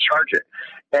and say, charge it.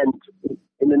 And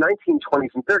in the 1920s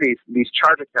and 30s, these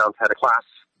charge accounts had a class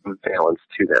balance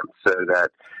to them so that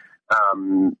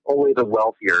only the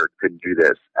wealthier could do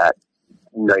this at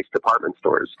nice department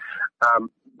stores.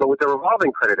 But with a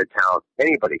revolving credit account,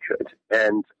 anybody could.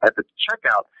 And at the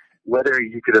checkout, whether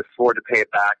you could afford to pay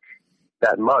it back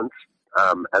that month,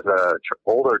 as a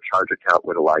older charge account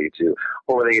would allow you to,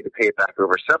 or whether you had to pay it back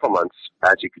over several months,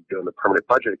 as you could do in the permanent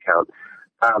budget account,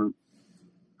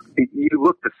 you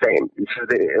look the same. So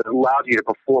it allowed you to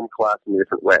perform class in a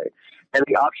different way. And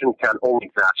the option account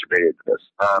only exacerbated this.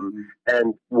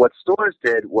 And what stores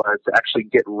did was to actually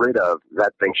get rid of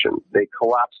that distinction. They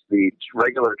collapsed the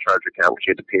regular charge account, which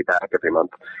you had to pay back every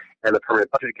month, and the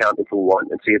permanent budget account into one.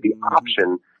 And so you had the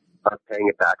option of paying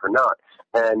it back or not.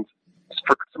 And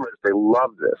for customers, they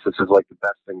love this. This is like the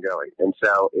best thing going. And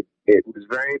so it was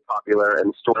very popular,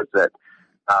 and stores that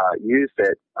used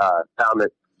it found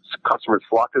that customers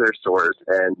flocked to their stores,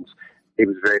 and it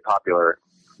was very popular.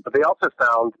 But they also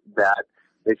found that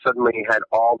they suddenly had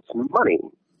all this money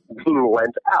being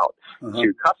lent out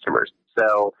to customers.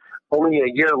 So only a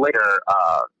year later,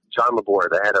 John Labor,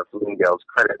 the head of Bloomingdale's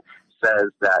Credit, says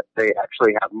that they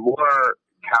actually have more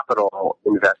capital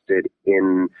invested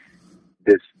in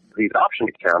these option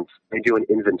accounts. They do an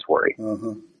inventory.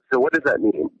 So what does that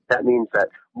mean? That means that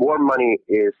more money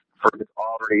is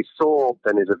already sold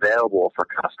than is available for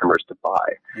customers to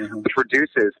buy, which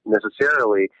reduces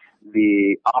necessarily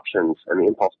the options and the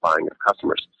impulse buying of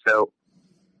customers. So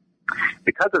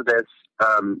because of this,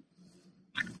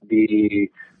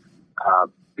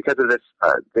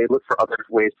 they look for other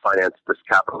ways to finance this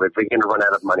capital. They begin to run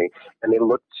out of money, and they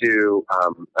look to,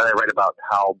 and I read about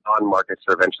how bond markets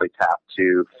are eventually tapped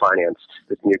to finance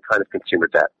this new kind of consumer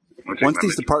debt. Once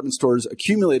these department stores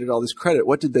accumulated all this credit,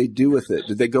 what did they do with it?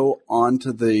 Did they go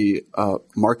onto the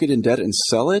market in debt and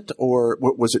sell it, or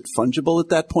was it fungible at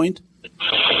that point?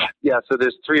 Yeah, so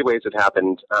there's three ways it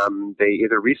happened. They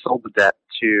either resold the debt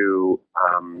to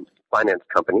finance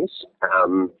companies,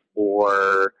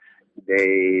 or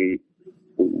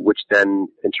which then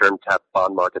in turn tap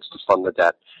bond markets to fund the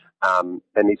debt. And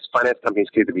these finance companies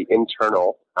could either be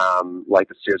internal, like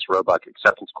the Sears Roebuck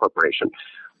Acceptance Corporation,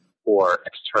 or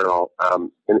external.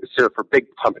 And so for big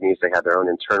companies, they have their own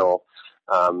internal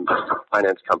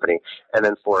finance company. And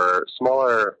then for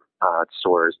smaller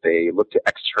stores, they look to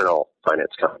external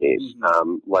finance companies,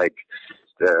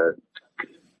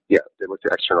 they look to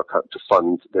external to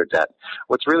fund their debt.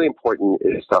 What's really important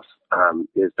is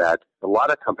that a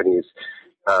lot of companies,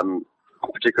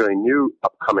 particularly new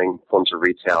upcoming forms of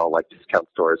retail like discount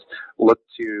stores, look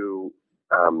to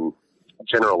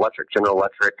General Electric. General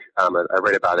Electric, I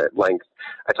write about it at length.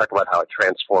 I talk about how it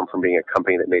transformed from being a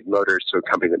company that made motors to a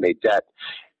company that made debt.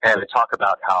 And I talk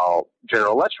about how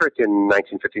General Electric in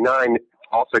 1959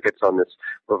 also gets on this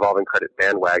revolving credit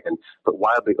bandwagon, but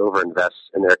wildly overinvests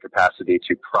in their capacity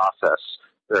to process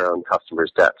their own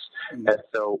customers' debts. Mm-hmm. And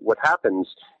so what happens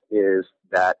is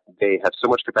that they have so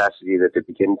much capacity that they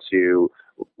begin to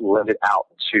lend it out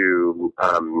to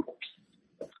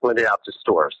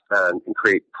stores and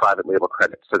create private label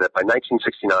credit, so that by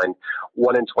 1969,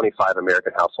 1 in 25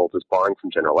 American households is borrowing from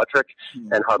General Electric,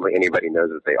 and hardly anybody knows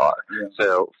that they are. Yeah.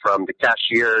 So from the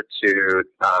cashier to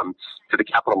the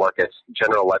capital markets,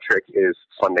 General Electric is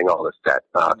funding all this debt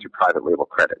through private label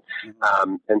credit.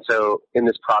 And so in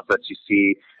this process, you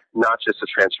see not just the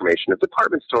transformation of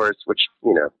department stores, which,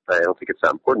 I don't think it's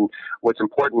that important. What's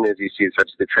important is you see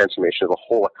the transformation of the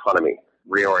whole economy,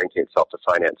 reorienting itself to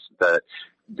finance.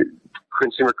 The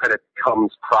consumer credit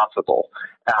becomes profitable,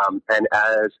 and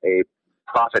as a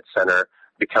profit center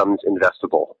becomes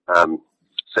investable,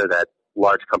 so that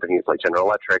large companies like General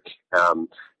Electric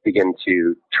begin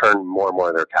to turn more and more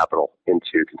of their capital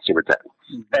into consumer debt,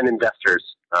 and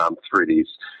investors through these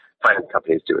finance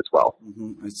companies do as well.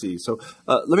 I see. So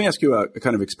let me ask you a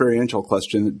kind of experiential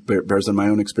question that bears on my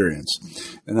own experience.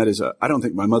 And that is, I don't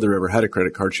think my mother ever had a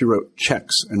credit card. She wrote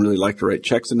checks and really liked to write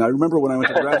checks. And I remember when I went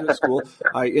to graduate school,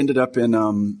 I ended up in,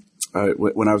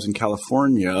 when I was in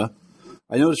California,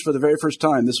 I noticed for the very first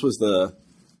time, this was the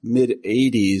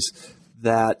mid-'80s,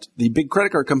 that the big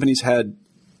credit card companies had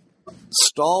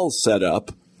stalls set up,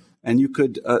 and you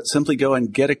could simply go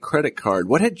and get a credit card.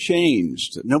 What had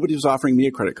changed? Nobody was offering me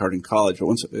a credit card in college,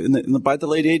 but by the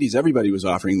late 80s, everybody was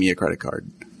offering me a credit card.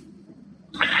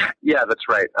 Yeah, that's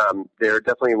right. There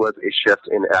definitely was a shift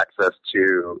in access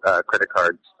to credit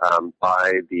cards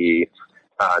by the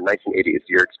 1980s.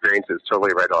 Your experience is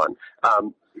totally right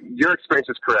on. Your experience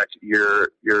is correct.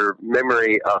 Your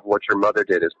memory of what your mother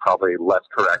did is probably less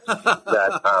correct.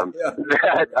 That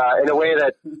in a way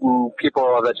that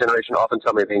people of that generation often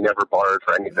tell me they never borrowed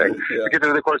for anything, because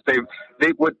of course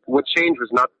what changed was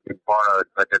not that they borrowed,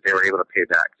 but that they were able to pay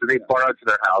back. So they borrowed for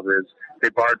their houses, they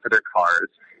borrowed for their cars,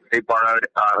 they borrowed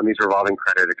on these revolving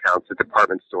credit accounts at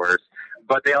department stores.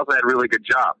 But they also had really good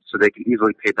jobs, so they could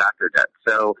easily pay back their debt.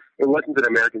 So it wasn't that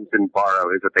Americans didn't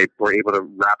borrow, is that they were able to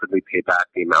rapidly pay back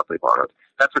the amount they borrowed.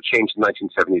 That's what changed in the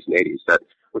 1970s and 80s, that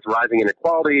with rising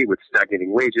inequality, with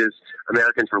stagnating wages,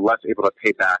 Americans were less able to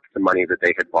pay back the money that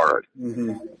they had borrowed.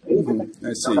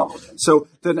 I see. So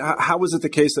then how was it the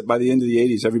case that by the end of the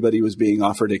 80s, everybody was being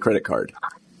offered a credit card?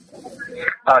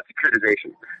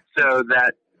 Securitization. So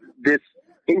that this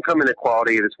income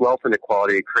inequality, this wealth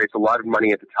inequality creates a lot of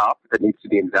money at the top that needs to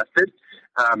be invested.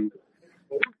 And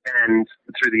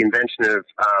through the invention of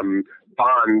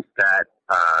bonds that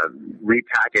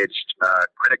repackaged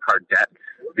credit card debt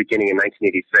beginning in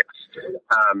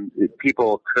 1986,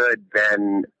 people could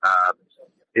then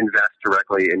invest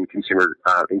directly in consumer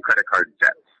in credit card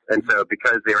debt. And so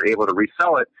because they were able to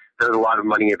resell it, there was a lot of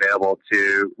money available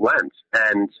to lend.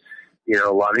 And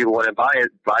a lot of people want to buy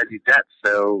these debts,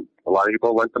 so a lot of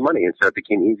people lent the money, and so it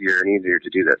became easier and easier to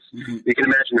do this. You can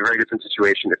imagine a very different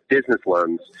situation if business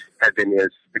loans had been as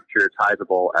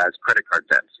securitizable as credit card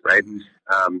debts, right?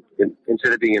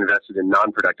 Instead of being invested in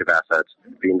non-productive assets,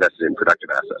 be invested in productive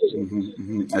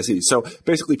assets. I see. So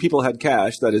basically people had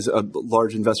cash, that is,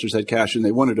 large investors had cash, and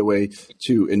they wanted a way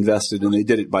to invest it, and they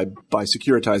did it by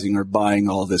securitizing or buying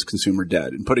all this consumer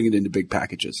debt and putting it into big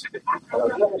packages.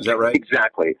 Is that right?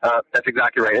 Exactly. That's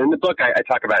exactly right. And in the book, I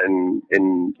talk about it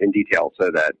in detail, so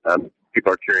that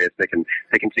people are curious. They can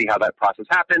see how that process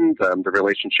happened, the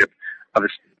relationship of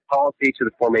this policy to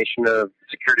the formation of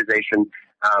securitization,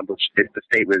 which the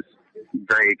state was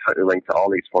very tightly linked to all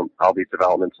these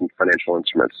developments in financial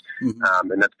instruments,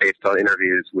 and that's based on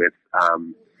interviews with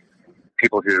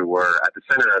people who were at the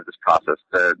center of this process.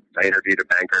 I interviewed a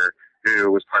banker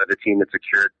who was part of the team that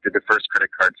did the first credit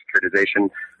card securitization.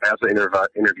 I also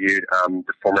interviewed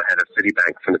the former head of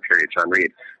Citibank from the period, John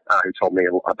Reed, who told me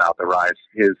about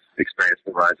his experience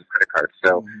in the rise of credit cards.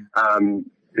 So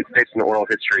it's based on oral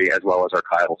history as well as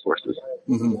archival sources.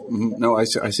 Mm-hmm, mm-hmm. No, I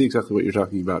see exactly what you're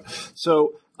talking about.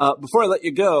 So before I let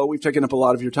you go, we've taken up a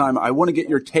lot of your time. I want to get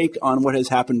your take on what has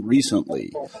happened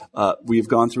recently. We've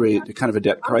gone through a kind of a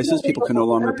debt crisis. People can no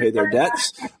longer pay their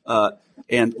debts,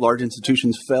 and large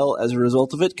institutions fell as a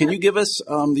result of it. Can you give us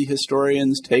the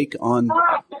historian's take on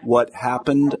what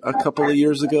happened a couple of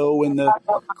years ago when the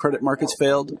credit markets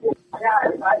failed?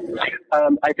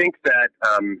 I think that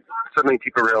suddenly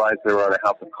people realized they were on a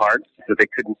house of cards, that they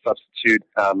couldn't substitute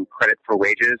credit for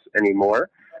wages anymore,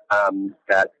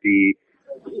 that the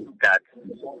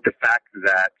fact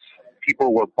that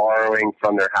people were borrowing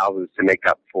from their houses to make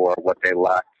up for what they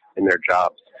lacked in their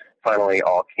jobs finally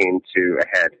all came to a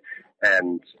head.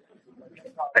 And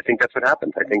I think that's what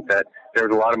happened. I think that there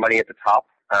was a lot of money at the top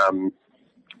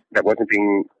that wasn't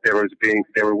being,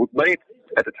 money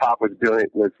at the top was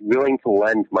willing to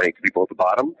lend money to people at the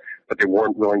bottom, but they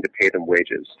weren't willing to pay them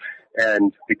wages.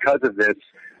 And because of this,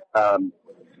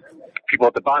 people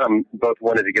at the bottom both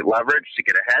wanted to get leverage to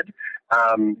get ahead,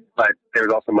 but there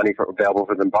was also money available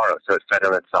for them to borrow, so it fed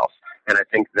on itself. And I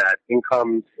think that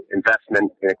income,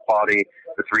 investment, inequality,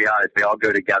 the three I's, they all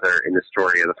go together in the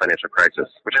story of the financial crisis,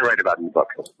 which I write about in the book.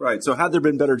 Right. So had there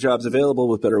been better jobs available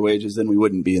with better wages, then we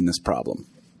wouldn't be in this problem.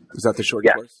 Is that the short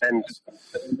course? Yeah, and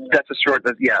that's a short,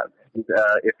 if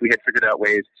we had figured out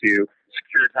ways to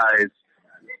securitize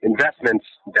investments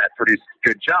that produce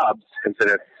good jobs instead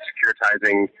of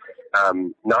securitizing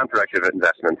non-productive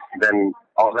investments, then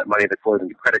all that money that flows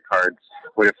into credit cards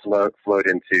would have flowed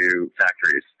into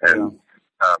factories and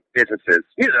businesses.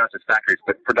 Not just factories,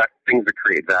 but things that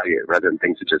create value rather than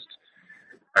things that just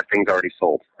are things already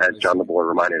sold, as John Lebois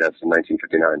reminded us in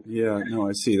 1959. Yeah, no,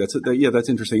 I see. That's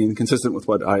interesting and consistent with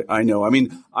what I know. I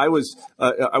mean, I was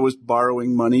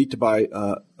borrowing money to buy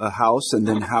a house and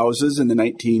then houses in the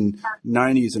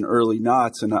 1990s and early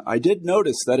noughts, and I did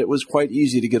notice that it was quite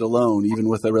easy to get a loan, even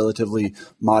with a relatively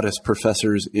modest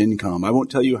professor's income. I won't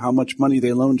tell you how much money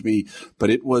they loaned me, but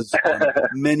it was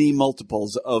many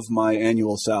multiples of my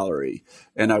annual salary,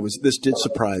 and this did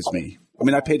surprise me. I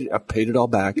mean, I paid it all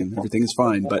back, and everything is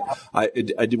fine. But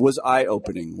it was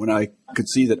eye-opening when I could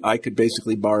see that I could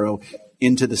basically borrow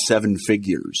into the seven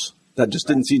figures. That just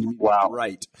didn't seem to me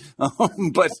right.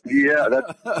 But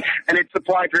and it's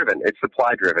supply driven.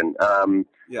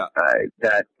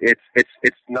 That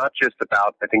it's not just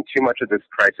about. I think too much of this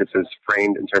crisis is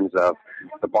framed in terms of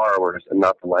the borrowers and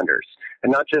not the lenders,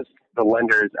 and not just the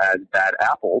lenders as bad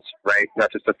apples, right?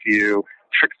 Not just a few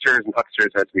tricksters and hucksters,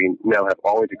 as we know, have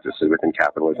always existed within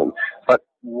capitalism, but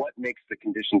what makes the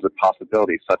conditions of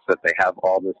possibility such that they have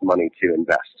all this money to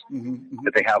invest,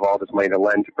 that they have all this money to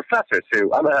lend to professors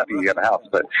who, I'm not happy you have a house,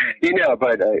 but,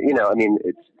 I mean,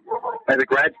 it's, as a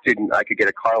grad student, I could get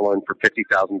a car loan for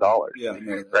 $50,000,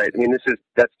 right? I mean,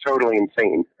 that's totally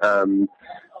insane.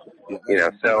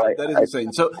 That is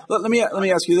insane. So let me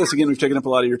ask you this again. We've taken up a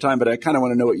lot of your time, but I kind of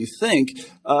want to know what you think.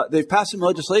 They've passed some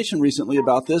legislation recently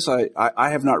about this. I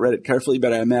have not read it carefully,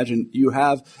 but I imagine you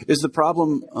have. Is the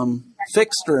problem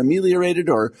fixed or ameliorated,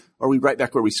 or are we right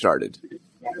back where we started?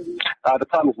 The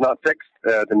problem is not fixed.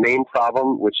 The main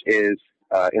problem, which is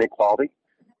inequality,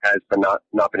 has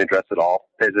not been addressed at all.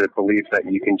 There's a belief that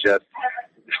you can just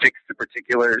fix the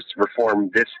particulars,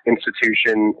 reform this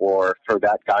institution, or throw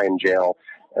that guy in jail,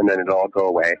 and then it'll all go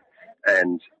away.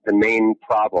 And the main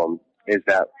problem is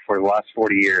that for the last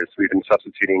 40 years, we've been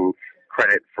substituting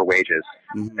credit for wages.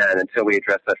 And until we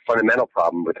address that fundamental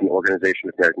problem with an organization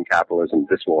of American capitalism,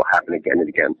 this will happen again and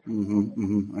again.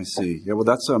 I see. Yeah, well,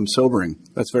 that's sobering.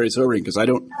 That's very sobering, because I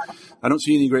don't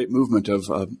see any great movement of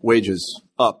wages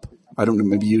up. I don't know,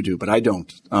 maybe you do, but I don't.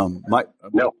 No,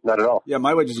 not at all. Yeah,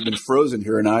 my wages have been frozen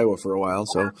here in Iowa for a while,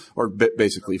 or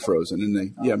basically frozen.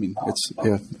 And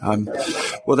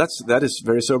well, that is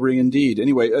very sobering indeed.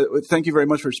 Anyway, thank you very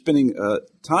much for spending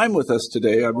time with us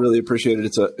today. I really appreciate it.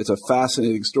 It's a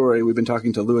fascinating story. We've been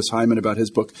talking to Louis Hyman about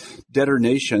his book, Debtor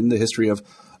Nation, The History of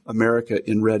America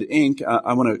in Red Ink.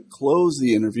 I want to close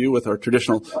the interview with our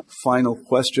traditional final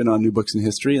question on New Books in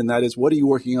History, and that is, what are you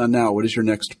working on now? What is your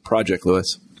next project,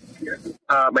 Louis?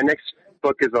 My next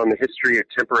book is on the history of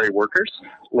temporary workers,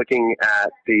 looking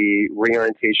at the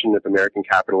reorientation of American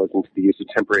capitalism to the use of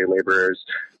temporary laborers,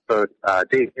 both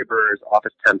day laborers,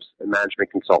 office temps, and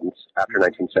management consultants after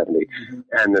 1970,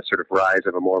 and the sort of rise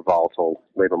of a more volatile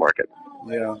labor market.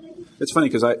 Yeah. It's funny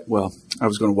because I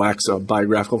was going to wax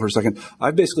biographical for a second.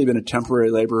 I've basically been a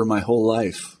temporary laborer my whole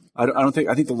life. I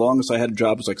think the longest I had a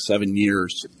job was like 7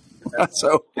 years.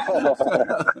 So,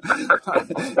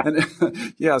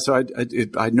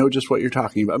 I know just what you're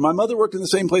talking about. My mother worked in the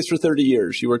same place for 30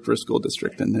 years. She worked for a school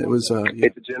district, and it was.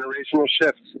 It's a generational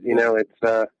shift.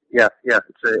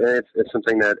 It's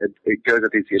something that it goes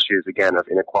at these issues again of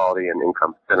inequality and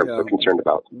income that I'm so concerned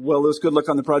about. Well, Lewis, good luck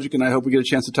on the project, and I hope we get a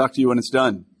chance to talk to you when it's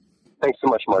done. Thanks so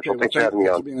much, Marshall. Thanks for having me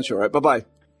on. Thanks for being on the show. All right, bye-bye.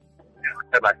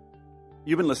 Bye-bye.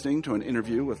 You've been listening to an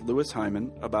interview with Louis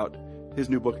Hyman about his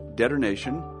new book, Debtor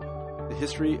Nation, The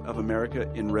History of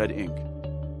America in Red Ink.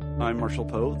 I'm Marshall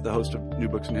Poe, the host of New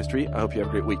Books in History. I hope you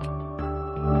have a great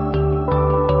week.